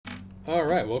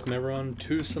Alright, welcome everyone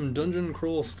to some Dungeon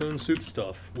Crawl Stone Soup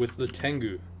stuff with the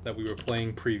Tengu that we were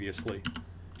playing previously.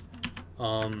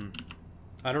 I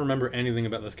don't remember anything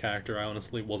about this character, I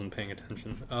honestly wasn't paying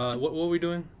attention. What were we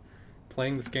doing?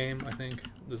 Playing this game, I think?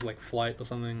 There's like flight or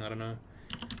something, I don't know.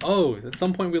 Oh, at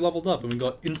some point we leveled up and we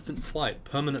got instant flight,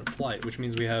 permanent flight, which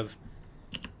means we have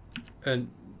an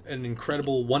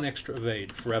incredible 1 extra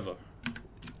evade forever.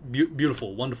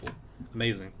 Beautiful, wonderful,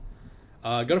 amazing.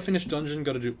 Gotta finish dungeon,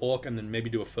 gotta do orc, and then maybe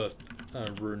do a first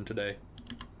rune today.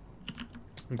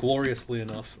 Gloriously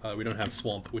enough, we don't have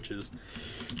swamp, which is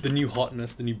the new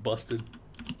hotness, the new busted.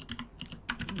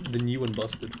 The new and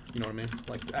busted, you know what I mean?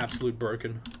 Like, absolute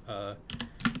broken,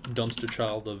 dumpster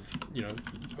child of, you know,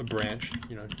 a branch,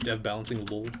 you know, dev balancing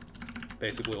lol,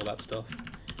 basically all that stuff.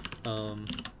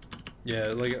 Yeah,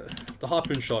 like, the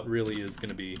harpoon shot really is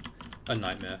gonna be a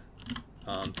nightmare.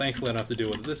 Thankfully I don't have to deal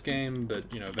with it this game, but,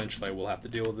 you know, eventually I will have to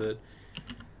deal with it.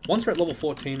 Once we're at level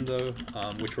 14 though,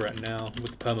 which we're at now,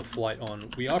 with the perma flight on,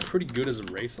 we are pretty good as a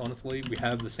race, honestly. We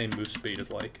have the same move speed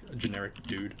as, like, a generic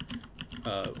dude,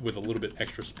 with a little bit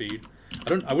extra speed.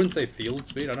 I wouldn't say field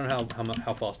speed, I don't know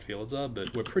how fast fields are,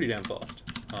 but we're pretty damn fast.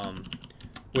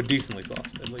 We're decently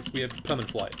fast, at least. We have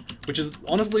permanent flight, which is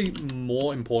honestly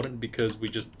more important because we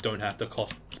just don't have to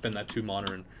spend that 2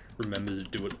 mana and remember to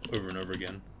do it over and over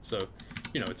again. So,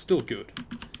 you know, it's still good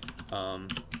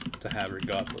to have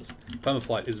regardless.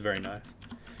 Permaflight is very nice.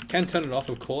 Can turn it off,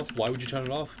 of course. Why would you turn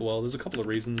it off? Well, there's a couple of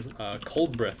reasons.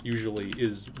 Cold breath usually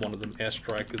is one of them.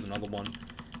 Airstrike is another one.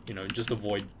 You know, just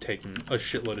avoid taking a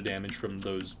shitload of damage from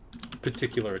those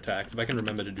particular attacks. If I can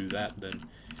remember to do that, then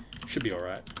should be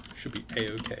alright. Should be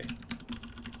a-okay.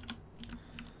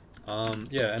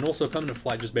 Yeah, and also permanent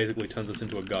flight just basically turns us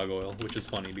into a gargoyle, which is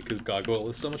funny because gargoyle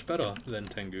is so much better than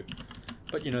Tengu.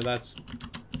 But, you know, that's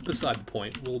beside the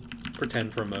point. We'll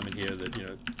pretend for a moment here that, you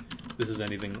know, this is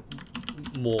anything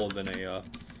more than a,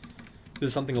 this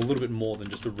is something a little bit more than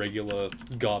just a regular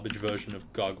garbage version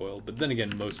of gargoyle. But then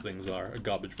again, most things are a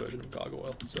garbage version of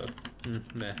gargoyle, so,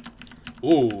 meh.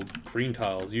 Ooh, green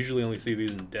tiles. Usually only see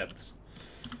these in depths.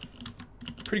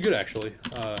 Pretty good, actually.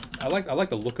 I like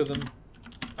the look of them.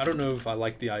 I don't know if I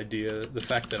like the idea, the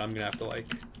fact that I'm gonna have to, like,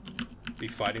 be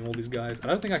fighting all these guys. I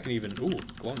don't think I can even... Ooh,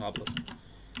 glowing obelisk.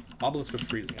 Obelisk of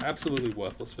freezing. Absolutely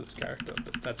worthless for this character,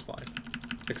 but that's fine.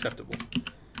 Acceptable.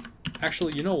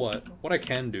 Actually, you know what? What I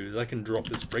can do is I can drop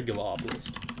this regular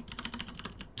obelisk.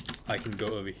 I can go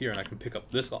over here and I can pick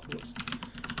up this obelisk.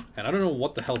 And I don't know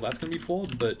what the hell that's gonna be for,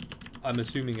 but I'm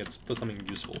assuming it's for something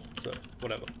useful, so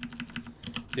whatever.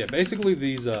 So yeah, basically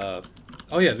these, oh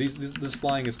yeah, this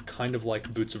flying is kind of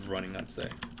like Boots of Running, I'd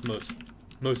say. It's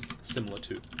most similar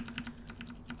to.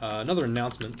 Another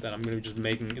announcement that I'm going to be just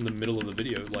making in the middle of the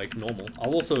video, like normal.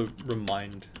 I'll also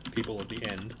remind people at the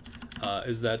end,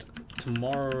 is that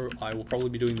tomorrow I will probably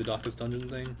be doing the Darkest Dungeon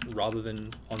thing, rather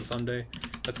than on Sunday.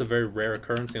 That's a very rare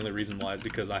occurrence. The only reason why is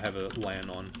because I have a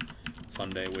LAN on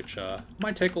Sunday, which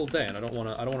might take all day, and I don't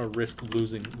want to risk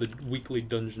losing the weekly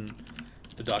dungeon.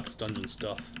 The Darkest Dungeon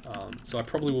stuff, so I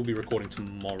probably will be recording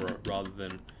tomorrow rather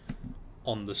than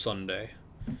on the Sunday.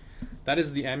 That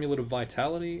is the Amulet of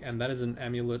Vitality, and that is an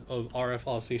Amulet of RF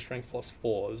RC Strength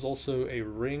 +4. There's also a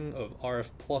Ring of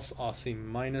RF plus RC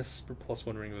minus,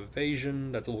 +1 Ring of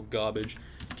Evasion. That's all garbage.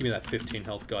 Give me that 15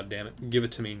 health, goddammit. Give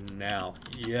it to me now.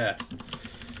 Yes.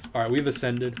 Alright, we've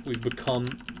ascended. We've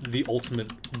become the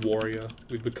ultimate warrior.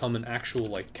 We've become an actual,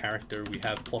 like, character. We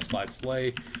have +5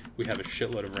 slay. We have a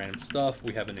shitload of random stuff.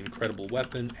 We have an incredible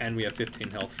weapon. And we have 15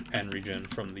 health and regen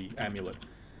from the amulet.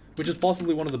 Which is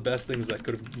possibly one of the best things that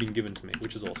could have been given to me,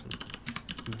 which is awesome.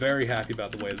 Very happy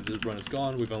about the way that this run has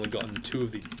gone. We've only gotten 2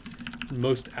 of the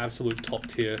most absolute top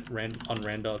tier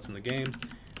unrandards in the game.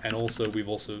 And also, we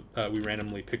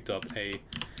randomly picked up a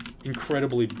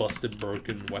incredibly busted,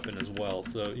 broken weapon as well.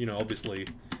 So, you know, obviously,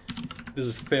 this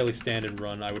is a fairly standard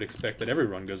run. I would expect that every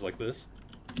run goes like this.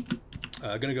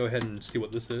 Gonna go ahead and see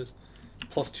what this is.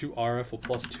 +2 RF or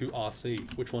 +2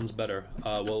 RC. Which one's better?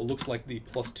 Well, it looks like the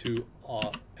 +2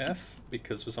 RF,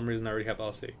 because for some reason I already have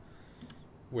RC.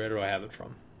 Where do I have it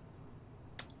from?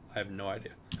 I have no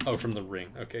idea. Oh, from the ring.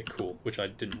 Okay, cool. Which I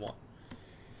didn't want.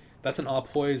 That's an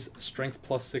Arpoise Strength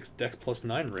 +6, Dex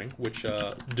 +9 ring, which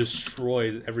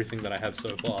destroys everything that I have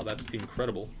so far. That's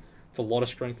incredible. It's a lot of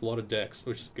strength, a lot of dex,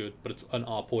 which is good, but it's an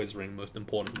Arpoise ring, most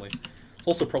importantly. It's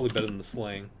also probably better than the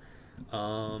slaying.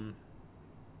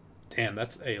 Damn,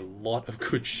 that's a lot of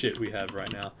good shit we have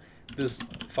right now. This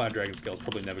Fire Dragon scale is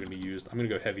probably never going to be used. I'm going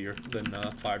to go heavier than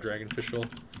Fire Dragon for sure.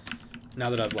 Now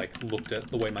that I've, like, looked at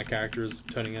the way my character is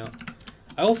turning out.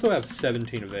 I also have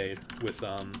 17 evade with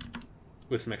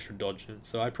some extra dodge in,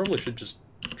 so I probably should just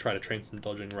try to train some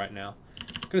dodging right now.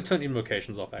 going to turn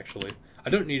invocations off, actually. I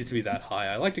don't need it to be that high.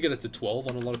 I like to get it to 12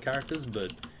 on a lot of characters,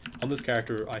 but on this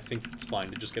character, I think it's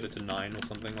fine to just get it to 9 or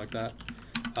something like that.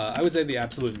 I would say the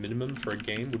absolute minimum for a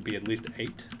game would be at least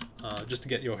 8, just to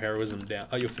get your heroism down,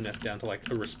 your finesse down to like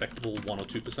a respectable 1 or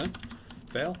 2%.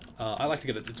 Fail. I like to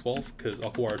get it to 12 because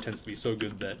Okuwara tends to be so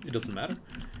good that it doesn't matter,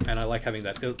 and I like having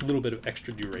that little bit of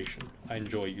extra duration. I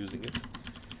enjoy using it.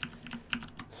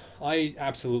 I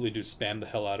absolutely do spam the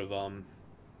hell out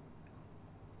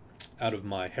of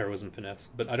my heroism finesse,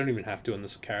 but I don't even have to on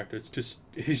this character.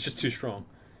 He's just too strong.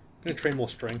 I'm gonna train more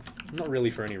strength, not really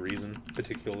for any reason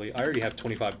particularly. I already have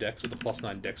 25 dex with a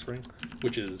 +9 dex ring,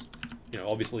 which is, you know,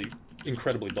 obviously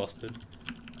incredibly busted.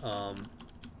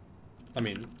 I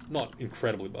mean, not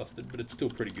incredibly busted, but it's still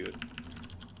pretty good.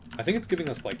 I think it's giving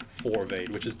us like 4 evade,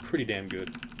 which is pretty damn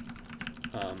good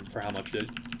for how much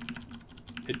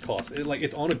it costs.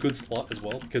 It's on a good slot as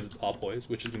well because it's Arpoise,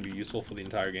 which is going to be useful for the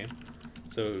entire game.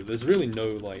 So there's really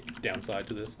no like downside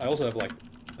to this. I also have like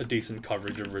a decent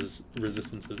coverage of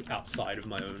resistances outside of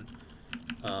my own,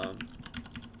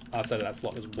 outside of that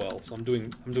slot as well. So I'm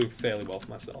doing fairly well for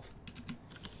myself.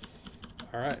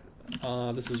 All right.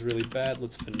 This is really bad.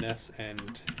 Let's finesse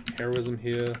and heroism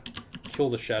here. Kill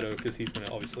the shadow because he's going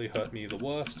to obviously hurt me the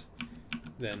worst.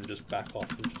 Then just back off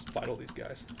and just fight all these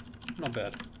guys. Not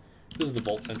bad. This is the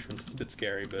vault's entrance. It's a bit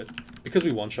scary, but because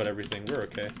we one-shot everything, we're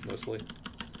okay, mostly.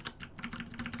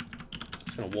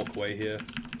 Just going to walk away here.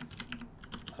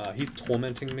 He's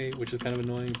tormenting me, which is kind of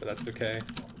annoying, but that's okay.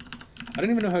 I don't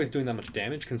even know how he's doing that much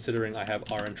damage, considering I have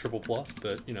RN triple plus,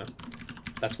 but, you know,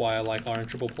 that's why I like RN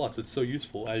triple plus. It's so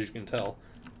useful, as you can tell.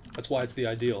 That's why it's the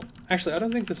ideal. Actually, I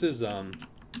don't think this is,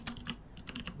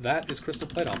 that is crystal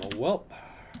plate armor. Well,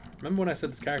 remember when I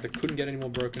said this character couldn't get any more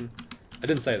broken? I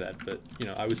didn't say that, but, you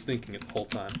know, I was thinking it the whole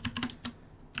time.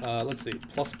 Let's see,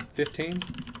 plus 15,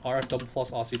 RF double plus,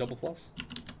 RC double plus.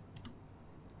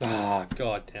 Ah,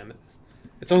 god damn it.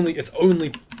 It's only, it's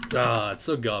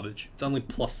so garbage. It's only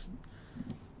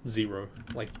 +0.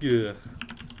 Like, ugh.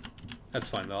 That's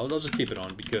fine though, I'll just keep it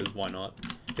on because why not?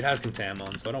 It has Contam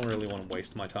on, so I don't really want to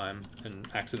waste my time and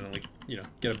accidentally, you know,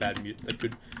 get a bad mute that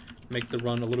could make the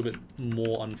run a little bit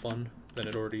more unfun than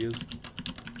it already is.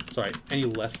 Sorry, any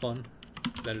less fun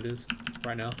than it is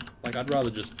right now. Like, I'd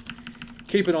rather just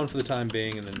keep it on for the time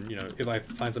being, and then, you know, if I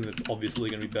find something that's obviously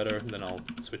going to be better, then I'll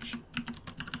switch.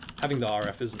 Having the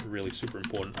RF isn't really super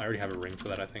important. I already have a ring for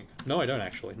that, I think. No, I don't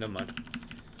actually. Never mind.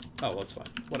 Oh, well, that's fine.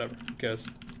 Whatever. Who cares?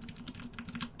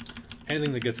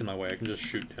 Anything that gets in my way, I can just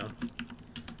shoot down.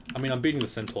 I mean, I'm beating the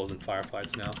centaurs in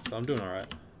firefights now, so I'm doing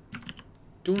alright.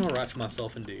 Doing alright for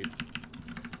myself, indeed.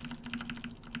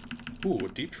 Ooh, a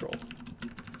deep troll.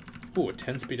 Ooh, a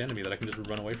 10-speed enemy that I can just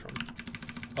run away from.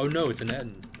 Oh no, it's an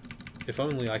Eden. If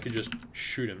only I could just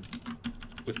shoot him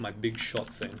with my big shot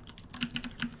thing.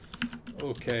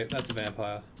 Okay, that's a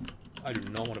vampire. I do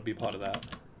not want to be part of that.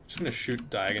 I'm just going to shoot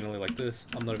diagonally like this.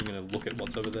 I'm not even going to look at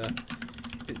what's over there.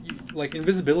 Like,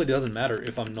 invisibility doesn't matter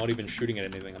if I'm not even shooting at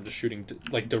anything. I'm just shooting,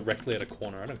 like, directly at a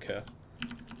corner. I don't care.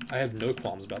 I have no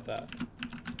qualms about that.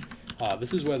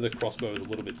 This is where the crossbow is a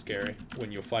little bit scary.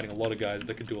 When you're fighting a lot of guys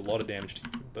that could do a lot of damage to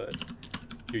you, but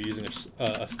you're using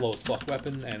a slow as fuck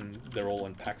weapon, and they're all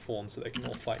in pack form, so they can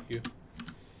all fight you.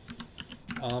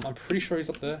 I'm pretty sure he's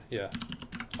up there. Yeah.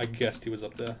 I guessed he was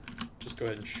up there. Just go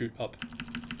ahead and shoot up.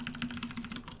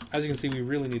 As you can see, we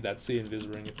really need that C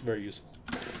invis ring. It's very useful.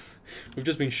 We've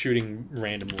just been shooting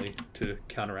randomly to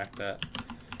counteract that.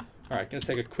 Alright, gonna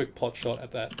take a quick pot shot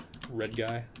at that red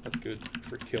guy. That's good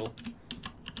for a kill.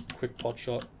 Quick pot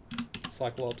shot.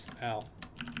 Cyclops. Ow.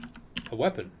 A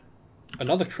weapon.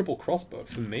 Another triple crossbow.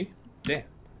 For me? Damn.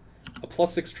 A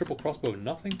 +6 triple crossbow,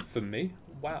 nothing? For me?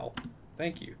 Wow.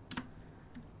 Thank you.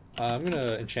 I'm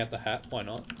gonna enchant the hat. Why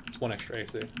not? It's 1 extra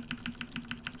AC.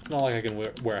 It's not like I can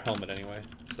wear a helmet anyway,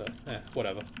 so,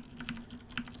 whatever.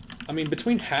 I mean,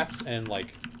 between hats and,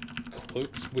 like,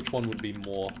 cloaks, which one would be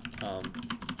more, I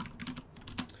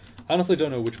honestly don't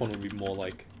know which one would be more,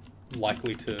 like,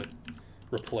 likely to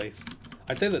replace.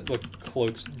 I'd say that, like,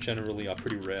 cloaks generally are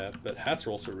pretty rare, but hats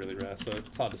are also really rare, so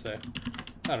it's hard to say.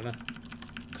 I don't know.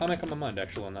 Can't make up my mind,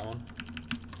 actually, on that one.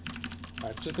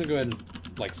 Alright, just gonna go ahead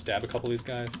and, like, stab a couple of these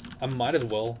guys. I might as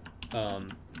well,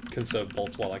 conserve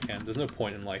bolts while I can. There's no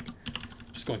point in, like,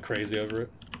 just going crazy over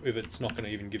it, if it's not gonna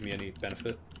even give me any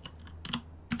benefit.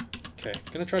 Okay,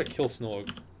 gonna try to kill Snorg.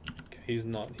 Okay, he's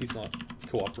not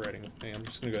cooperating with me. I'm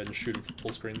just gonna go ahead and shoot him from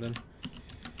full screen then.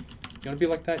 You wanna be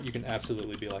like that? You can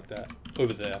absolutely be like that.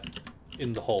 Over there,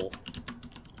 in the hole,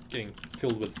 getting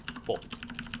filled with bolts.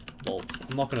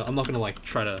 I'm not gonna like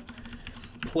try to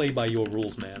play by your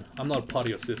rules, man. I'm not a part of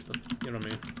your system. You know what I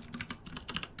mean?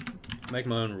 Make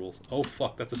my own rules. Oh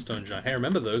fuck, that's a stone giant. Hey,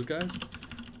 remember those guys?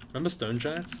 Remember stone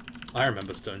giants? I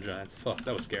remember stone giants. Fuck,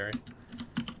 that was scary.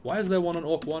 Why is there one on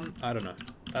Orc 1? I don't know.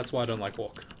 That's why I don't like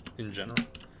Orc in general.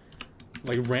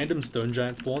 Like, random stone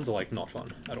giant spawns are, like, not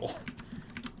fun at all.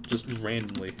 Just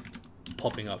randomly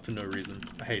popping up for no reason.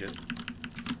 I hate it.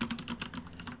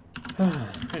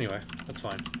 Anyway, that's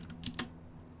fine.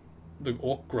 The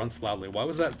Orc grunts loudly. Why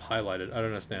was that highlighted? I don't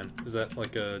understand. Is that,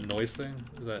 like, a noise thing?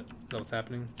 Is that what's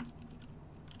happening?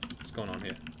 What's going on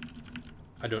here?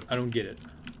 I don't get it.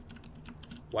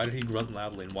 Why did he grunt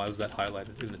loudly, and why was that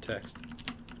highlighted in the text?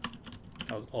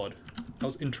 That was odd. That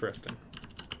was interesting.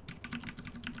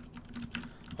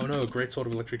 Oh no, a great sword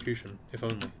of electrocution. If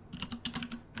only.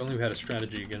 If only we had a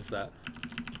strategy against that.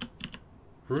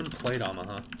 Ruined plate armor,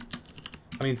 huh?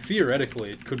 I mean, theoretically,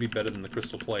 it could be better than the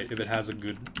crystal plate if it has a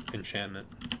good enchantment.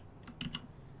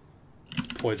 It's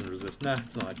poison resist. Nah,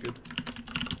 it's not that good.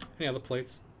 Any other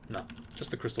plates? No.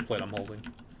 Just the crystal plate I'm holding.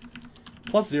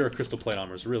 +0 crystal plate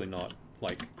armor is really not,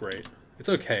 like, great. It's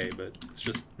okay, but it's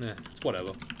just, it's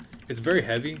whatever. It's very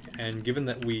heavy, and given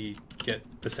that we get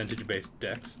percentage-based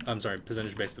dex,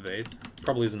 percentage-based evade,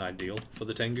 probably isn't ideal for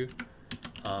the Tengu.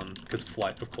 Because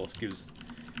flight, of course, gives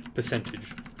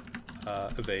percentage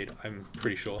evade, I'm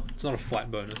pretty sure. It's not a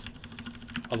flat bonus.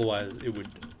 Otherwise, it would...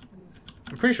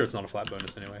 I'm pretty sure it's not a flat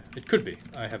bonus anyway. It could be.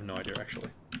 I have no idea,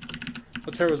 actually.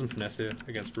 Let's Heroism Finesse here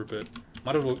against Rupert.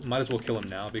 Might as well kill him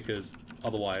now, because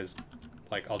otherwise,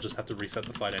 like, I'll just have to reset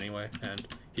the fight anyway, and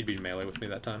he'd be melee with me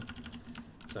that time.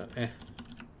 So,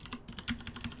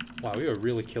 Wow, we are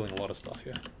really killing a lot of stuff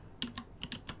here.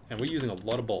 And we're using a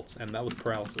lot of bolts, and that was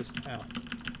paralysis. Ow.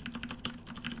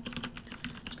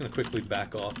 Just gonna quickly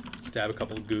back off, stab a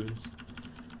couple of goons.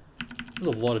 There's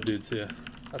a lot of dudes here.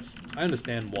 I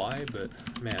understand why, but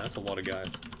man, that's a lot of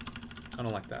guys. I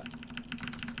don't like that.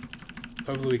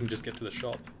 Hopefully we can just get to the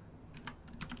shop.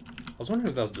 I was wondering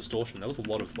if that was distortion. There was a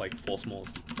lot of, like, force mauls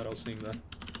that I was seeing there.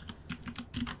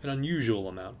 An unusual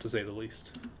amount, to say the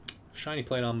least. Shiny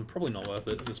plate armor, probably not worth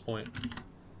it at this point.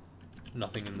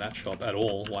 Nothing in that shop at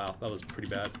all. Wow, that was pretty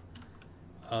bad.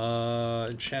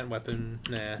 Enchant weapon,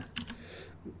 nah.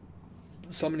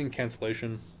 Summoning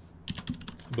cancellation,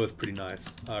 both pretty nice.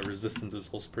 Resistance is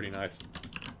also pretty nice.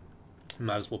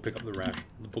 Might as well pick up the rash.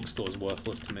 The bookstore is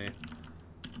worthless to me.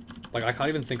 Like, I can't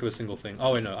even think of a single thing.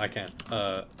 Oh wait, no, I can.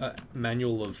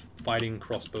 Manual of fighting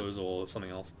crossbows or something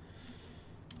else.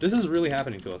 This is really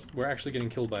happening to us. We're actually getting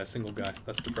killed by a single guy.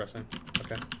 That's depressing.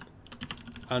 Okay.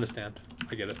 I understand.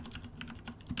 I get it.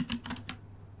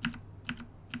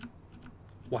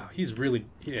 Wow, he's really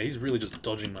just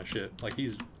dodging my shit. Like,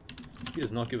 he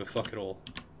does not give a fuck at all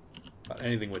about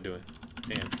anything we're doing.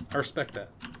 Damn. I respect that.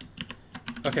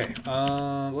 Okay,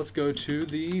 let's go to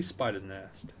the spider's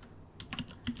nest.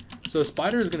 So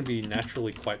spider is going to be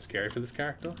naturally quite scary for this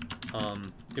character,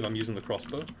 if I'm using the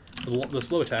crossbow. The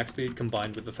slow attack speed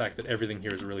combined with the fact that everything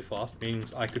here is really fast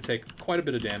means I could take quite a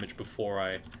bit of damage before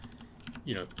I,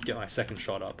 you know, get my second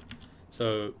shot up.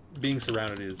 So being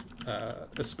surrounded is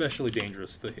especially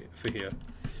dangerous for here.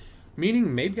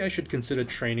 Meaning maybe I should consider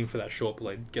training for that short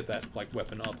blade, get that, like,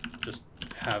 weapon up, just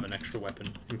have an extra weapon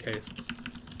in case.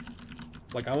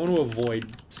 Like, I want to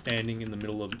avoid standing in the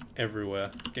middle of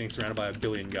everywhere, getting surrounded by a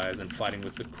billion guys and fighting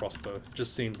with the crossbow. It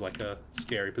just seems like a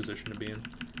scary position to be in.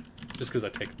 Just because I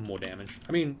take more damage.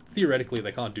 I mean, theoretically,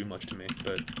 they can't do much to me,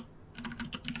 but...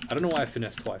 I don't know why I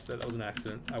finessed twice there. That was an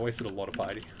accident. I wasted a lot of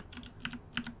piety.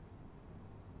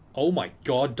 Oh my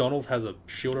god, Donald has a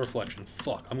shield reflection.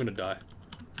 Fuck, I'm gonna die.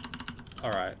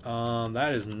 Alright,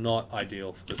 that is not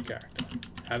ideal for this character.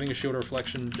 Having a shield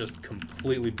reflection just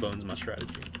completely bones my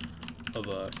strategy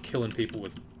of killing people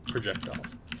with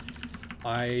projectiles.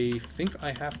 I think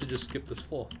I have to just skip this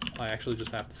floor. I actually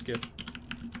just have to skip.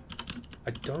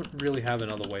 I don't really have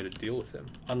another way to deal with him.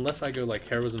 Unless I go like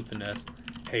Heroism Finesse,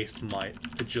 Haste, Might,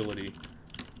 Agility,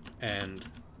 and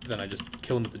then I just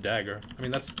kill him with the dagger. I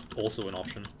mean, that's also an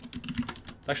option.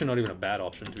 It's actually not even a bad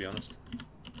option, to be honest.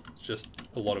 It's just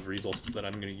a lot of resources that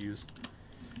I'm going to use.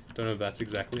 Don't know if that's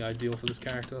exactly ideal for this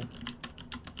character.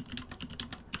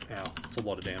 Ow, it's a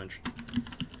lot of damage.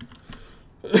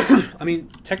 I mean,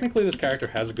 technically this character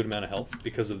has a good amount of health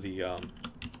because of the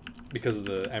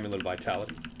Amulet of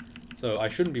Vitality. So I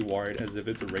shouldn't be worried as if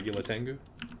it's a regular Tengu,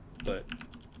 but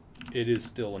it is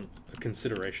still a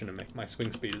consideration to make. My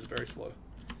swing speed is very slow.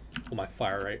 Well, my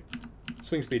fire rate.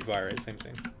 Swing speed, fire rate, same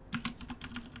thing.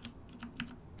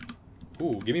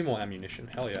 Ooh, give me more ammunition.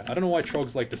 Hell yeah. I don't know why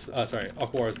Trog's like this.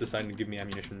 Aquara is deciding to give me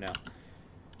ammunition now.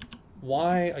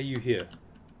 Why are you here?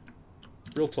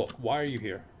 Real talk, why are you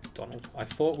here, Donald? I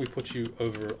thought we put you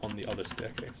over on the other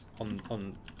staircase,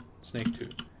 on Snake 2.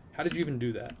 How did you even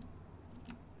do that?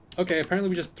 Okay, apparently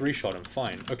we just 3-shot him.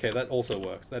 Fine. Okay, that also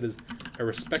works. That is a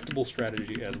respectable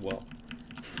strategy as well.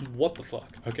 What the fuck?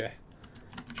 Okay.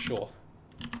 Sure.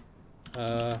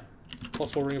 +4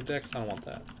 Ring of Dex? I don't want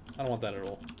that. I don't want that at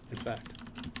all, in fact.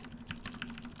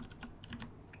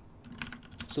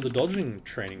 So the dodging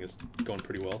training is going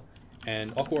pretty well.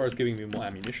 And Aquara is giving me more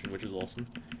ammunition, which is awesome.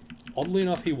 Oddly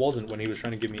enough, he wasn't when he was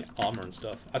trying to give me armor and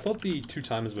stuff. I thought the 2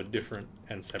 timers were different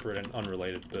and separate and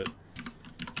unrelated, but...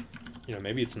 you know,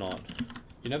 maybe it's not.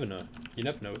 You never know. You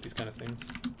never know with these kind of things.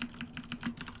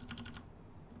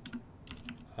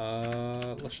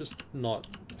 Let's just not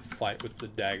fight with the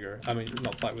dagger. I mean,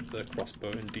 not fight with the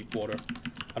crossbow in deep water.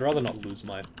 I'd rather not lose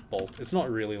my bolt. It's not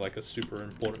really like a super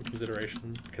important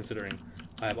consideration, considering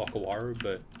I have Akawaru,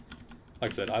 but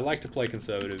like I said, I like to play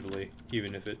conservatively,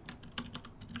 even if it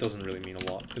doesn't really mean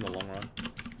a lot in the long run.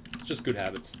 It's just good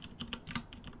habits.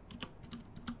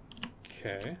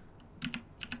 Okay.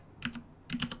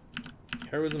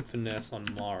 Heroism Finesse on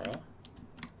Mara.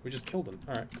 We just killed him.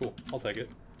 Alright, cool. I'll take it.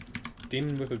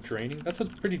 Demon Whip of Draining. That's a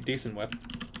pretty decent weapon.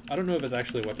 I don't know if it's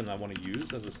actually a weapon I want to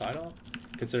use as a sidearm,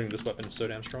 considering this weapon is so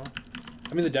damn strong.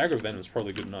 I mean, the Dagger of Venom is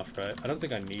probably good enough, right? I don't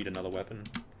think I need another weapon.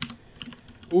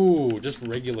 Ooh, just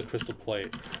regular crystal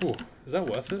plate. Ooh, is that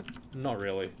worth it? Not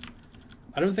really.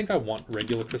 I don't think I want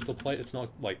regular crystal plate. It's not,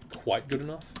 like, quite good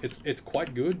enough. It's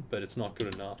quite good, but it's not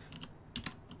good enough.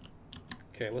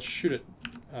 Okay, let's shoot it.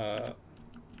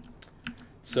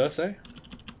 Cersei?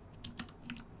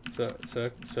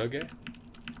 Sergei?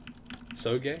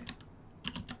 Soge?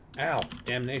 Ow,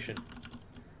 damnation.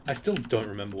 I still don't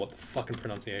remember what the fucking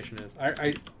pronunciation is.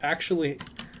 I actually...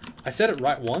 I said it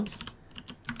right once.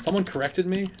 Someone corrected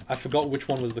me. I forgot which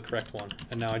one was the correct one.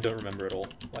 And now I don't remember it all.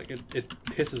 Like, it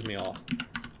pisses me off.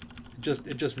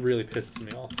 It just really pisses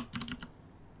me off.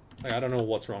 Like, I don't know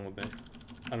what's wrong with me.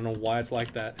 I don't know why it's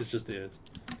like that. It just is.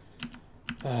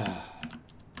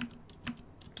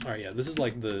 Alright, yeah, this is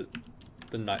like the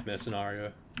nightmare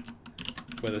scenario.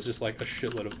 Where there's just like a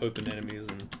shitload of open enemies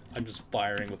and I'm just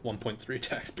firing with 1.3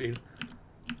 attack speed.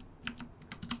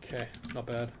 Okay, not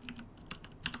bad.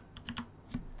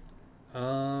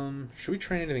 Should we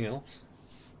train anything else?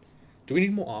 Do we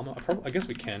need more armor? I guess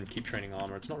we can keep training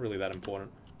armor. It's not really that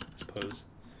important, I suppose.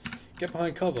 Get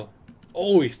behind cover.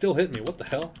 Oh, he still hit me. What the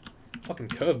hell? Fucking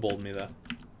curveballed me there.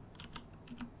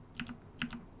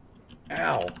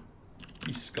 Ow.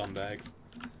 You scumbags.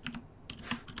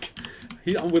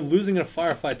 We're losing in a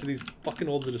firefight to these fucking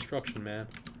orbs of destruction, man.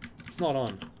 It's not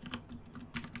on.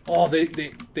 Oh,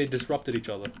 they disrupted each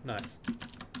other. Nice.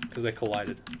 Because they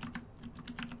collided.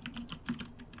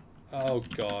 Oh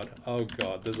god. Oh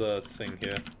god. There's a thing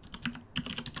here.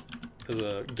 There's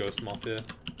a ghost moth here.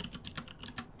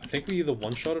 I think we either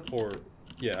one-shot it or...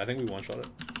 yeah, I think we one-shot it.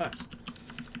 Nice.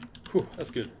 Whew, that's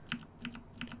good.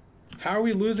 How are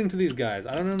we losing to these guys?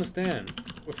 I don't understand.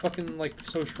 We're fucking, like,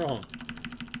 so strong.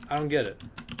 I don't get it.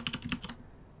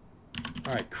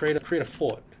 Alright, create a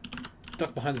fort.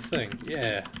 Duck behind the thing.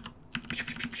 Yeah.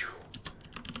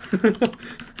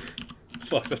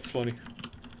 Fuck, that's funny.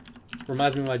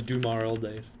 Reminds me of my Doomara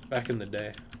days. Back in the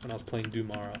day, when I was playing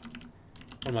Doomara.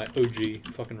 One of my OG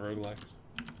fucking roguelikes.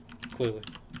 Clearly.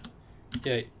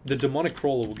 Yeah, the demonic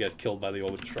crawler will get killed by the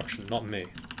orb of destruction, not me.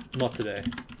 Not today.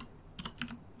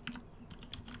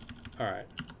 Alright.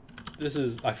 This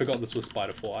is... I forgot this was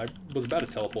Spider 4. I was about to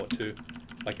teleport too.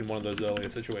 Like in one of those earlier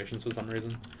situations for some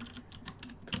reason.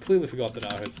 Completely forgot that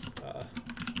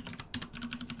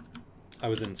I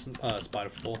was in Spider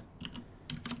 4.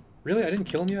 Really? I didn't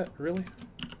kill him yet? Really?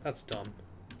 That's dumb.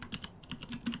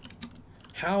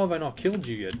 How have I not killed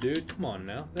you yet, dude? Come on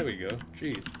now. There we go.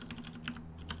 Jeez.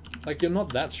 Like, you're not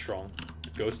that strong.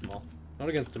 Ghost Moth. Not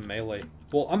against a melee...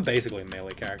 well, I'm basically a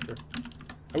melee character.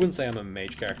 I wouldn't say I'm a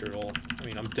mage character at all. I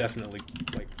mean, I'm definitely,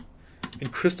 like... in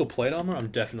Crystal Plate Armor, I'm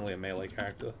definitely a melee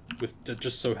character. That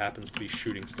just so happens to be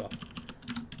shooting stuff.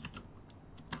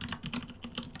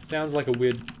 Sounds like a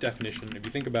weird definition. If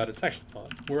you think about it, it's actually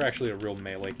not. We're actually a real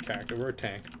melee character. We're a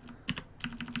tank.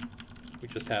 We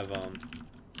just have,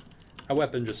 our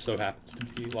weapon just so happens to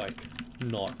be, like,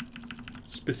 not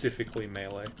specifically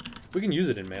melee. We can use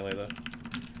it in melee, though.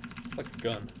 It's like a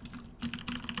gun.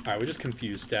 Alright, we're just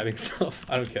confused stabbing stuff.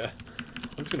 I don't care.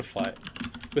 I'm just gonna fight.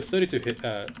 With 32 hit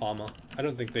armor, I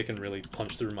don't think they can really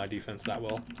punch through my defense that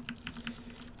well.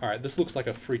 Alright, this looks like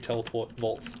a free teleport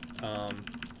vault.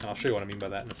 And I'll show you what I mean by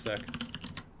that in a sec.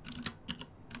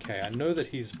 Okay, I know that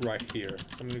he's right here,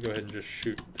 so I'm gonna go ahead and just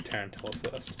shoot the Tarantella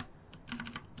first.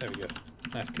 There we go.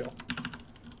 Nice kill.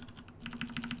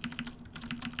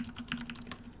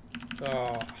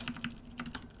 Oh.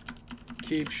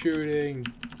 Keep shooting.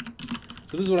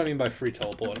 So this is what I mean by free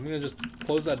teleport. I'm going to just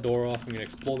close that door off. I'm going to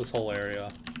explore this whole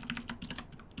area.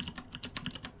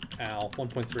 Ow,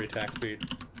 1.3 attack speed.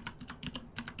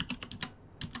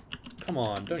 Come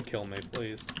on, don't kill me,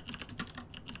 please.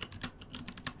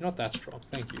 You're not that strong,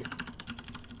 thank you.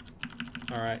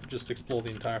 Alright, just explore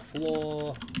the entire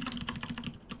floor.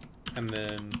 And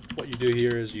then what you do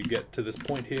here is you get to this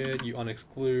point here, you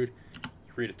unexclude,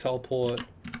 you read a teleport,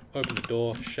 open the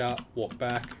door, shout, walk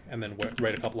back, and then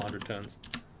wait a couple hundred turns.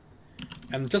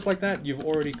 And just like that, you've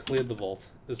already cleared the vault.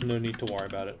 There's no need to worry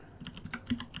about it.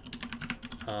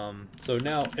 So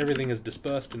now everything is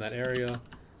dispersed in that area.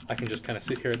 I can just kind of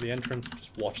sit here at the entrance,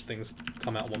 just watch things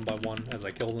come out one by one as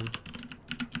I kill them.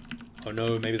 Oh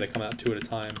no, maybe they come out 2 at a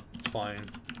time. It's fine.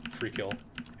 Free kill.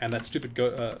 And that stupid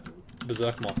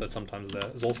berserk moth that's sometimes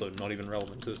there is also not even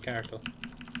relevant to this character.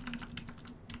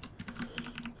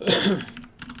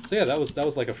 So yeah, that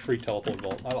was like a free teleport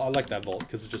vault. I like that vault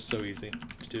because it's just so easy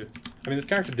to do. I mean, this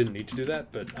character didn't need to do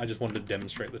that, but I just wanted to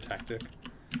demonstrate the tactic.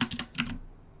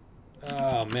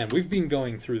 Oh man, we've been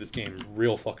going through this game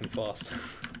real fucking fast.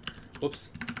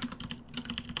 Whoops.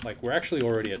 Like, we're actually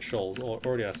already at shoals, or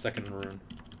already at a second rune.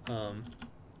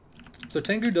 So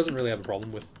Tengu doesn't really have a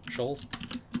problem with shoals.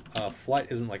 Flight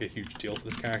isn't like a huge deal for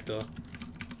this character.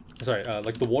 Sorry,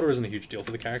 like the water isn't a huge deal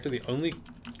for the character. The only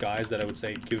guys that I would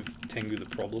say give Tengu the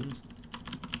problems,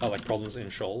 like problems in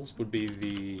shoals, would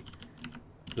be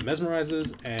the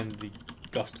mesmerizers and the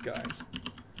gust guys.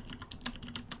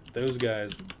 Those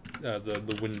guys,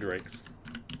 the wind drakes.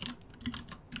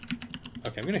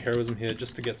 Okay, I'm gonna heroism here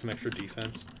just to get some extra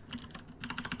defense.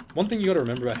 One thing you gotta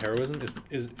remember about heroism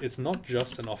is it's not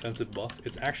just an offensive buff,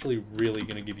 it's actually really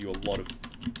gonna give you a lot of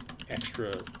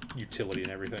extra utility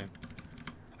and everything.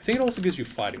 I think it also gives you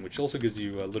fighting, which also gives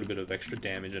you a little bit of extra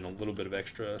damage and a little bit of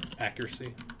extra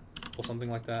accuracy. Or something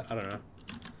like that, I don't know.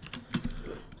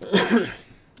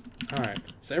 Alright,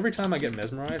 so every time I get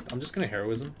mesmerized, I'm just gonna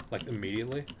heroism, like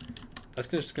immediately. That's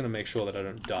just gonna make sure that I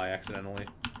don't die accidentally.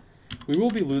 We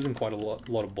will be losing quite a lot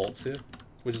of bolts here,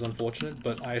 which is unfortunate,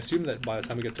 but I assume that by the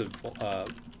time we get to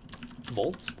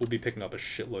vaults, we'll be picking up a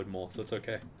shitload more, so it's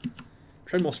okay.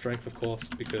 Trade more strength, of course,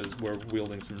 because we're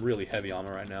wielding some really heavy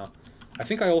armor right now. I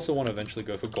think I also want to eventually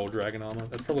go for gold dragon armor.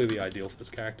 That's probably the ideal for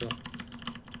this character.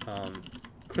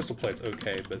 Crystal plate's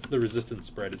okay, but the resistance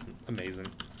spread isn't amazing,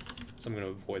 so I'm going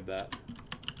to avoid that.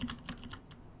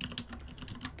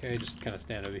 Okay, just kind of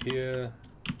stand over here,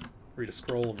 read a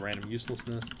scroll of random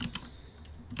uselessness.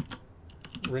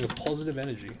 Ring of positive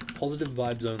energy. Positive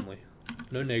vibes only.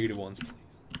 No negative ones, please.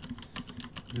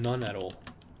 None at all.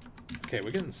 Okay,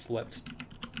 we're getting slept.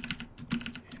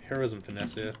 Heroism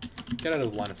finesse here. Get out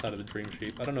of line of sight of the dream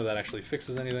sheep. I don't know if that actually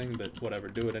fixes anything, but whatever,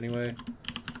 do it anyway.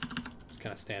 Just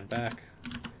kind of stand back.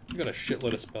 We've got a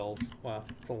shitload of spells. Wow,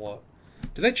 that's a lot.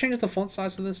 Did they change the font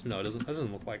size for this? No, it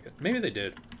doesn't look like it. Maybe they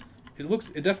did.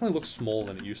 It definitely looks smaller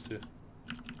than it used to.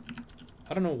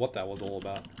 I don't know what that was all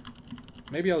about.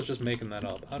 Maybe I was just making that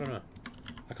up. I don't know.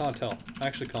 I can't tell. I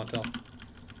actually can't tell.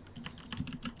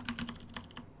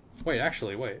 Wait,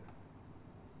 actually, wait.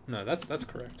 No, that's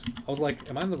correct. I was like,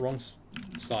 am I on the wrong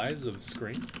size of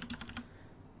screen?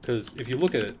 Because if you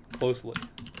look at it closely,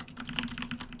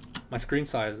 my screen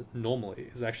size normally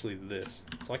is actually this.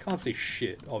 So I can't see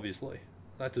shit, obviously.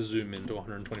 I have to zoom in to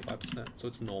 125%, so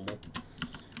it's normal.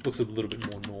 Looks a little bit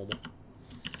more normal.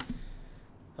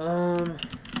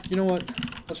 You know what?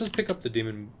 Let's just pick up the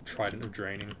Demon Trident of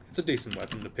Draining. It's a decent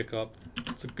weapon to pick up.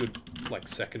 It's a good, like,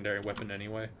 secondary weapon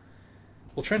anyway.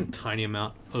 We'll train a tiny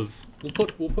amount of... We'll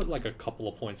put like a couple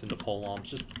of points into pole arms.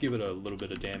 Just give it a little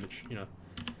bit of damage, you know.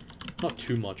 Not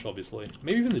too much, obviously.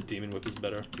 Maybe even the Demon Whip is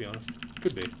better, to be honest.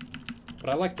 Could be. But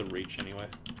I like the reach anyway.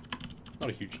 Not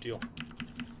a huge deal.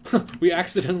 We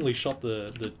accidentally shot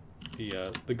the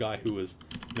guy who was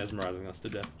mesmerizing us to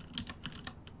death.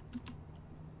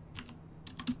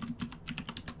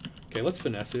 Okay, let's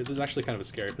finesse it. This is actually kind of a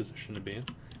scary position to be in.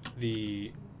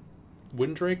 The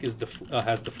Wind Drake is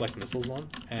has deflect missiles on,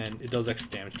 and it does extra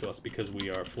damage to us because we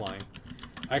are flying.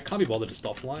 I can't be bothered to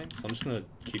stop flying, so I'm just gonna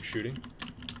keep shooting.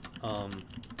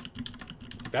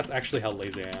 That's actually how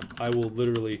lazy I am. I will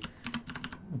literally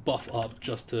buff up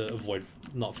just to avoid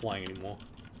not flying anymore,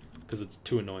 because it's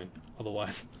too annoying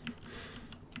otherwise.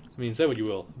 I mean, say what you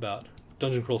will about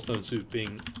Dungeon Crawl Stone Soup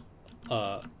being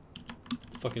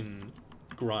fucking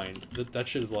grind. That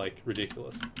shit is like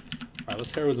ridiculous. Alright,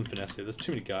 let's heroism finesse here. There's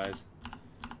too many guys.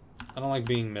 I don't like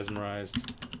being mesmerized.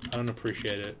 I don't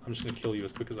appreciate it. I'm just gonna kill you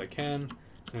as quick as I can.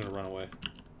 I'm gonna run away.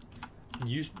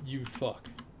 You fuck.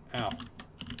 Ow.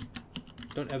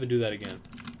 Don't ever do that again.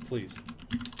 Please.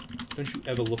 Don't you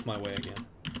ever look my way again.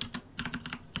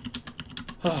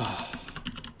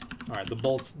 Alright, the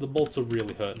bolts are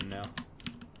really hurting now.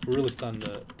 We're really starting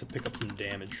to pick up some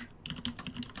damage.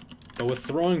 But we're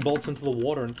throwing bolts into the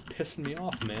water and it's pissing me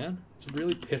off, man. It's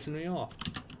really pissing me off.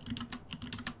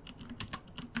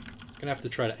 Gonna have to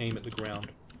try to aim at the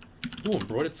ground. Ooh,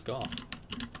 embroidered scarf.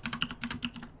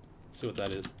 Let's see what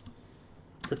that is.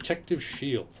 Protective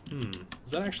shield.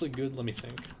 Is that actually good? Let me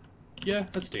think. Yeah,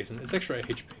 that's decent. It's extra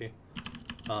HP.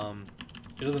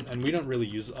 It doesn't, and we don't really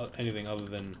use anything other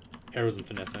than heroism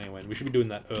finesse anyway, and we should be doing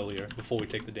that earlier, before we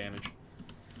take the damage.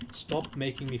 Stop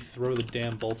making me throw the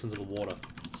damn bolts into the water.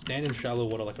 Stand in shallow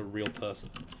water like a real person.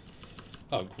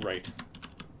 Oh, great.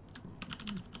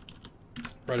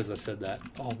 Right as I said that.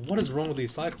 Oh, what is wrong with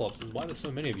these Cyclopses? Why are there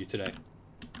so many of you today?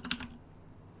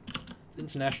 It's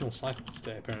International Cyclops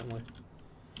Day, apparently.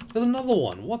 There's another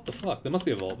one! What the fuck? There must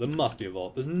be a vault. There must be a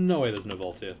vault. There's no way there's no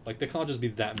vault here. Like, there can't just be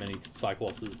that many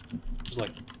Cyclopses just,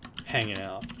 like, hanging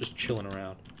out. Just chilling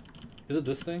around. Is it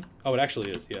this thing? Oh, it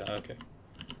actually is. Yeah, okay.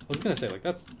 I was gonna say, like,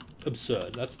 that's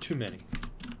absurd. That's too many.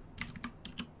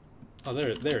 Oh,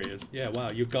 there he is. Yeah, wow.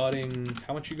 You're guarding...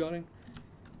 How much are you guarding?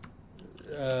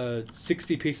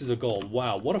 60 pieces of gold.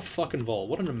 Wow, what a fucking vault.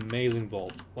 What an amazing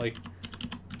vault. Like,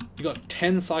 you got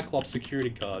 10 Cyclops security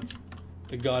guards.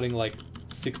 They're guarding, like,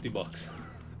 60 bucks.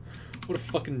 What a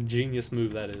fucking genius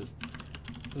move that is.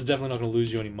 This is definitely not going to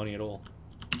lose you any money at all.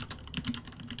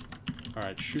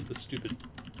 Alright, shoot the stupid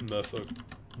merfolk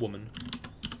woman.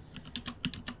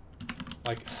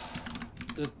 Like,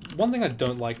 the one thing I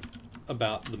don't like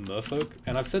about the merfolk,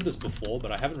 and I've said this before,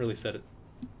 but I haven't really said it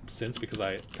since because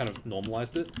I kind of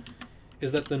normalized it,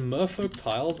 is that the merfolk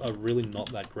tiles are really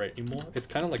not that great anymore. It's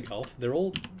kind of like elf. They're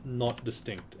all not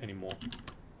distinct anymore.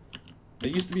 They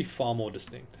used to be far more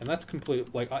distinct, and that's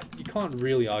complete. Like, you can't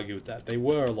really argue with that. They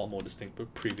were a lot more distinct,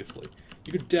 but previously,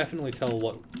 you could definitely tell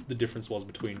what the difference was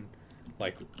between,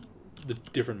 like, the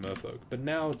different merfolk. But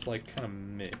now it's like kind of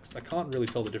mixed. I can't really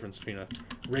tell the difference between a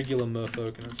regular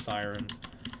merfolk and a siren.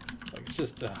 Like, it's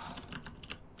just. I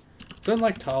don't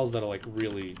like tiles that are like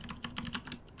really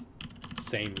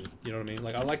samey. You know what I mean?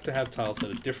 Like, I like to have tiles that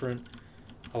are different.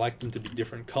 I like them to be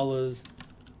different colors.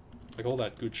 Like all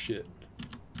that good shit.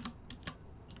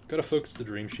 Gotta focus the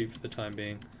dream sheet for the time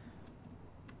being.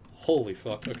 Holy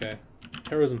fuck, okay.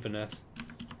 Heroism finesse.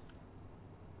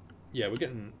 Yeah, we're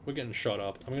getting shot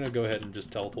up. I'm gonna go ahead and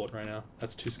just teleport right now.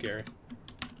 That's too scary.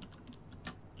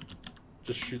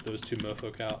 Just shoot those two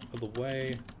merfolk out of the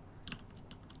way.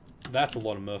 That's a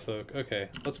lot of merfolk. Okay,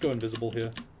 let's go invisible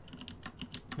here.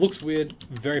 Looks weird,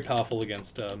 very powerful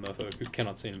against merfolk who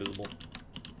cannot see invisible.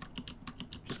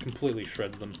 Just completely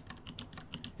shreds them.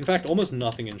 In fact, almost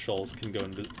nothing in shoals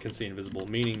can see invisible,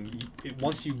 meaning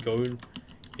once you go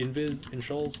invis in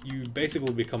shoals, you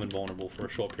basically become invulnerable for a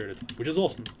short period of time, which is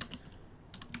awesome.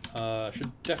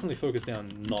 Should definitely focus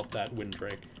down not that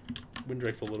Winddrake.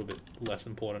 Winddrake's a little bit less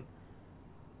important.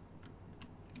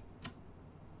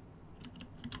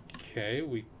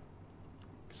 Okay,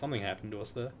 something happened to us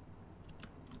there.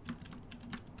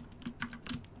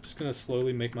 Just gonna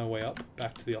slowly make my way up,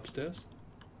 back to the upstairs.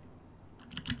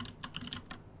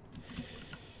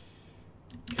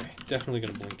 Definitely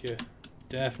gonna blink here.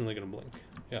 Definitely gonna blink.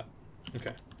 Yeah.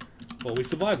 Okay. Well, we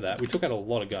survived that. We took out a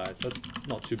lot of guys. That's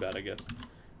not too bad, I guess.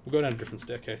 We'll go down a different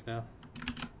staircase now.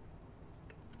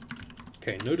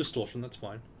 Okay, no distortion. That's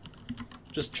fine.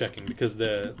 Just checking because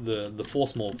the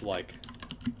force mold's like,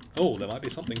 oh, there might be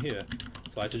something here.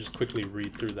 So I had to just quickly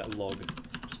read through that log,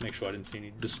 just make sure I didn't see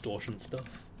any distortion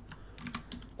stuff.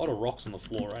 A lot of rocks on the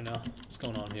floor right now. What's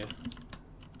going on here?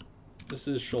 This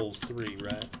is Shoals 3,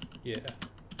 right? Yeah.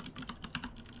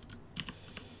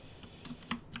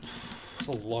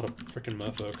 There's a lot of freaking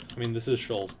merfolk. I mean, this is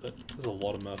Shoals, but there's a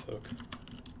lot of merfolk.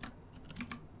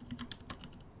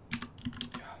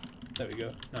 Yeah, there we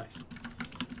go. Nice.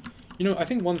 You know, I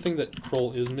think one thing that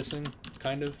Crawl is missing,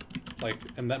 kind of, like,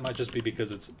 and that might just be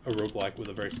because it's a roguelike with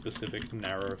a very specific,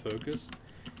 narrow focus,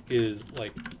 is,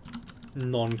 like,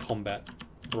 non-combat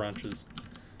branches.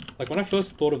 Like, when I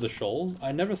first thought of the Shoals,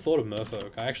 I never thought of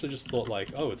merfolk. I actually just thought, like,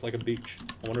 oh, it's like a beach.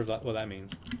 I wonder if what that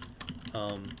means.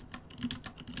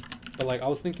 But, like, I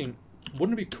was thinking,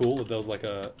 wouldn't it be cool if there was, like,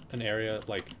 an area,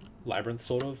 like, labyrinth,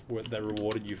 sort of, that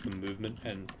rewarded you for movement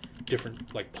and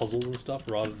different, like, puzzles and stuff,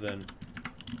 rather than...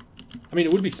 I mean,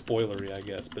 it would be spoilery, I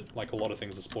guess, but, like, a lot of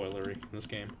things are spoilery in this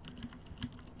game.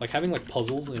 Like, having, like,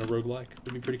 puzzles in a roguelike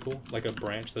would be pretty cool. Like, a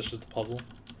branch that's just a puzzle.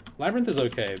 Labyrinth is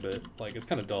okay, but, like, it's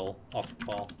kind of dull after a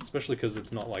while. Especially because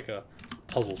it's not, like, a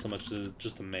puzzle so much as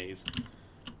just a maze.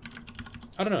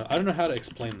 I don't know. I don't know how to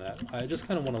explain that. I just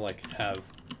kind of want to, like, have...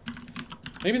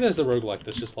 Maybe there's the roguelike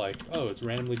that's just like, oh, it's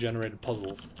randomly generated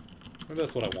puzzles. Maybe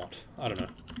that's what I want. I don't know.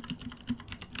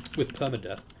 With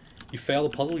permadeath. You fail a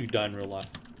puzzle, you die in real life.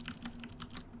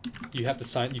 You have to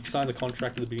sign the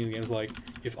contract at the beginning of the game. It's like,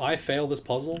 if I fail this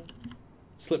puzzle,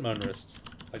 slit my own wrists.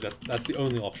 Like, that's the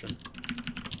only option.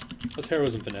 That's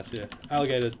heroism finesse here.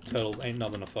 Alligator turtles ain't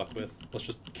nothing to fuck with. Let's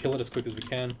just kill it as quick as we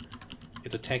can.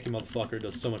 It's a tanky motherfucker, it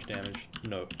does so much damage.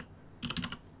 No.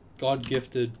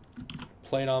 God-gifted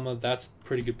plate armor, that's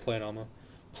pretty good plate armor.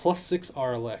 +6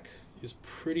 RLEC is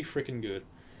pretty freaking good.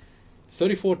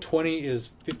 3420 is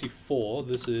 54,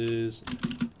 this is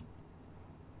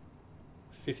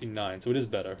 59, so it is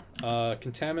better.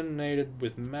 Contaminated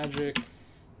with magic.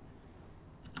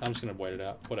 I'm just gonna wait it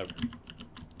out, whatever.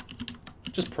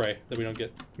 Just pray that we don't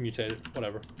get mutated,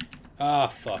 whatever. Ah,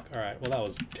 fuck, alright, well that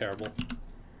was terrible.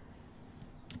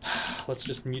 Let's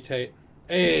just mutate.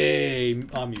 Hey,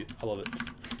 mute. I love it.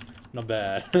 Not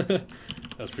bad. That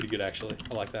was pretty good, actually.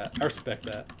 I like that. I respect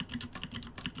that.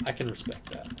 I can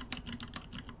respect that.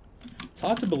 It's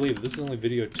hard to believe this is only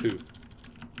video 2.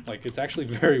 Like, it's actually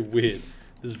very weird,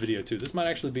 this is video 2. This might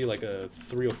actually be like a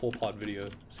 3 or 4 part video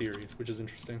series, which is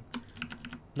interesting.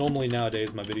 Normally,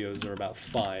 nowadays, my videos are about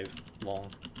 5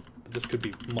 long. But this could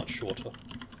be much shorter.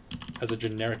 As a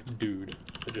generic dude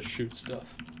that just shoots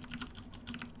stuff.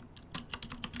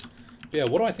 Yeah,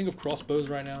 what do I think of crossbows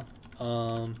right now?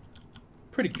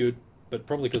 Pretty good, but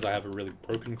probably because I have a really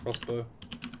broken crossbow.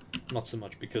 Not so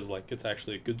much because, like, it's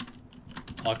actually a good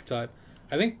archetype.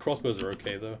 I think crossbows are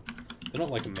okay, though. They're not,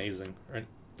 like, amazing. Right?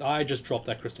 I just dropped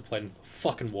that crystal plate into the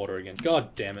fucking water again.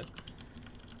 God damn it.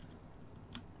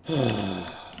 God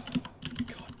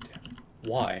damn it.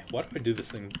 Why? Why do I do this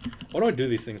thing? Why do I do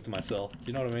these things to myself?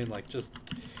 You know what I mean? Like, just...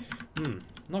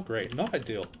 not great. Not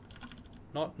ideal.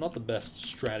 Not the best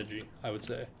strategy, I would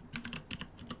say.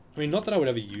 I mean, not that I would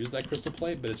ever use that crystal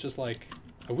plate, but it's just like,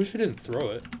 I wish I didn't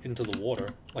throw it into the water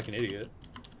like an idiot.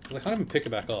 Because I can't even pick it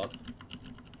back up.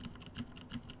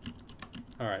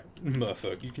 Alright,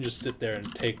 Murfolk, you can just sit there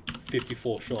and take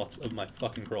 54 shots of my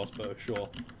fucking crossbow, sure.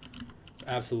 It's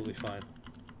absolutely fine.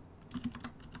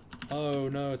 Oh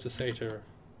no, it's a satyr.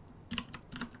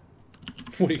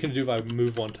 What are you gonna do if I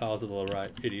move one tile to the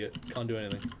right? Idiot. Can't do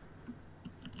anything.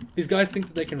 These guys think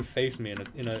that they can face me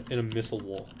in a missile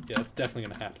war. Yeah, it's definitely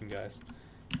gonna happen, guys.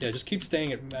 Yeah, just keep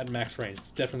staying at max range.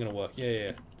 It's definitely gonna work.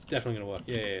 Yeah. It's definitely gonna work.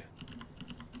 Yeah.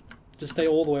 Just stay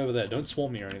all the way over there. Don't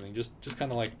swarm me or anything. Just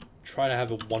kind of like try to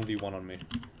have a 1v1 on me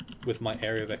with my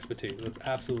area of expertise. That's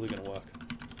absolutely gonna work.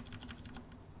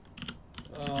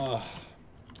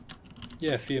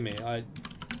 Yeah, fear me.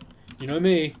 You know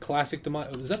me, classic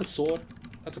Demise. Is that a sword?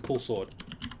 That's a cool sword.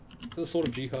 Is that a sword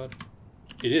of jihad?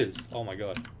 It is. Oh my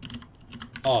god.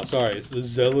 Oh, sorry. It's the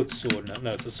zealot sword.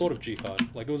 No, it's the sword of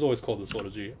jihad. Like, it was always called the sword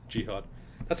of jihad.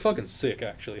 That's fucking sick,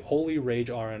 actually. Holy Rage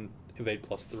RN Evade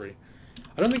 +3.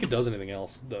 I don't think it does anything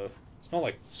else, though. It's not,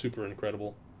 like, super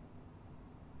incredible.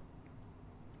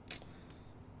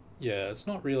 Yeah, it's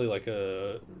not really, like,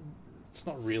 it's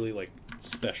not really, like,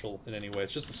 special in any way.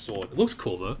 It's just a sword. It looks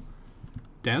cool, though.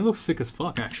 Damn, it looks sick as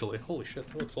fuck, actually. Holy shit,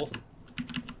 that looks awesome.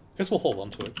 I guess we'll hold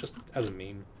on to it, just as a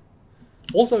meme.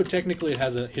 Also, technically, it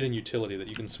has a hidden utility that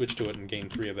you can switch to it and gain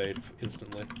 3 evade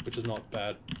instantly, which is not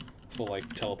bad for,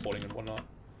 like, teleporting and whatnot.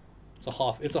 It's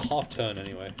a half turn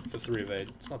anyway for 3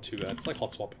 evade. It's not too bad. It's like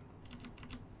hot swapping.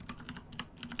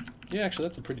 Yeah, actually,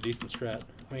 that's a pretty decent strat.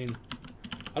 I mean,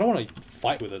 I don't want to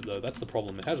fight with it though. That's the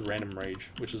problem. It has random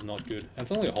rage, which is not good, and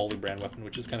it's only a holy brand weapon,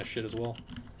 which is kind of shit as well.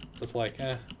 So it's like,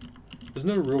 there's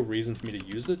no real reason for me to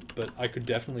use it, but I could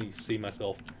definitely see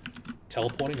myself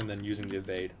teleporting and then using the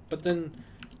evade. But then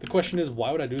the question is,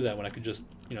 why would I do that when I could just,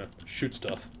 you know, shoot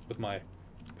stuff with my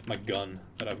gun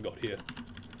that I've got here?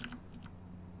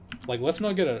 Like, let's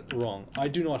not get it wrong. I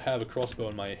do not have a crossbow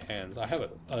in my hands. I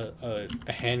have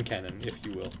a hand cannon, if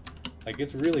you will. Like,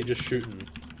 it's really just shooting.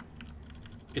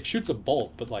 It shoots a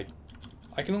bolt, but like,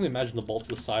 I can only imagine the bolt's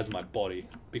the size of my body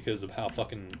because of how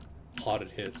fucking hard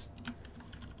it hits.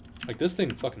 Like, this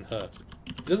thing fucking hurts.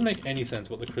 It doesn't make any sense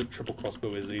what the triple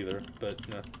crossbow is either, but,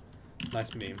 you know,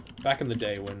 nice meme. Back in the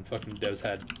day when fucking devs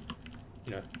had,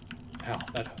 you know, ow,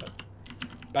 that hurt.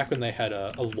 Back when they had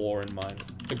a lore in mind,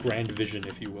 a grand vision,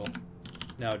 if you will.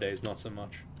 Nowadays, not so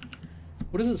much.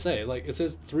 What does it say? Like, it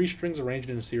says 3 strings arranged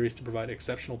in a series to provide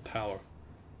exceptional power.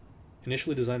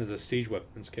 Initially designed as a siege weapon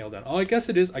and scaled down. Oh, I guess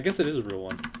it is a real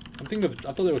one. I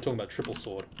thought they were talking about triple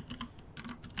sword.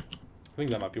 I think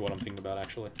that might be what I'm thinking about,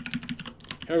 actually.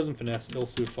 Heroism finesse,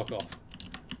 Ilsu, fuck off.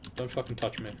 Don't fucking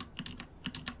touch me.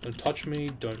 Don't touch me,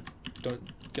 don't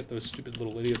get those stupid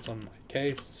little idiots on my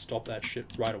case. Stop that shit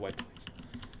right away, please.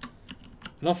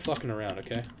 Enough fucking around,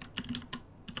 okay?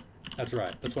 That's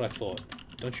right, that's what I thought.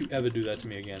 Don't you ever do that to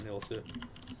me again, Ilsu.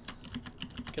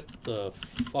 Get the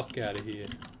fuck out of here.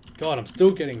 God, I'm still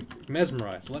getting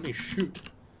mesmerized. Let me shoot.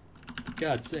 For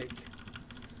God's sake.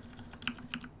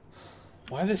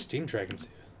 Why are there steam dragons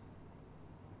here?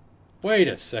 Wait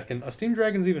a second. Are steam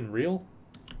dragons even real?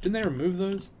 Didn't they remove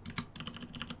those?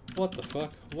 What the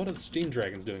fuck? What are the steam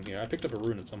dragons doing here? I picked up a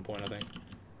rune at some point, I think.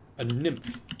 A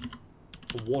nymph.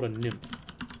 A water nymph.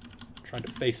 Trying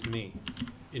to face me.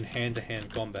 In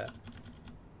hand-to-hand combat.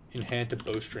 In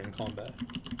hand-to-bowstring combat.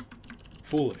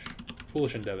 Foolish.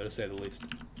 Foolish endeavor, to say the least.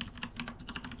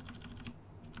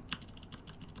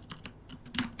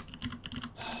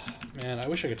 Man, I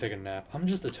wish I could take a nap. I'm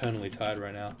just eternally tired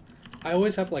right now. I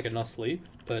always have, like, enough sleep,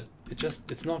 but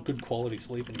it's not good quality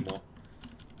sleep anymore.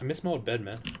 I miss my old bed,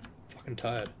 man. Fucking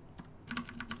tired.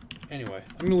 Anyway,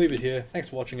 I'm gonna leave it here. Thanks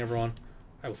for watching, everyone.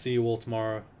 I will see you all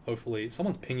tomorrow. Hopefully,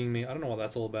 someone's pinging me. I don't know what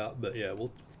that's all about, but yeah,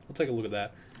 we'll take a look at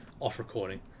that off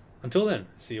recording. Until then,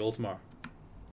 see you all tomorrow.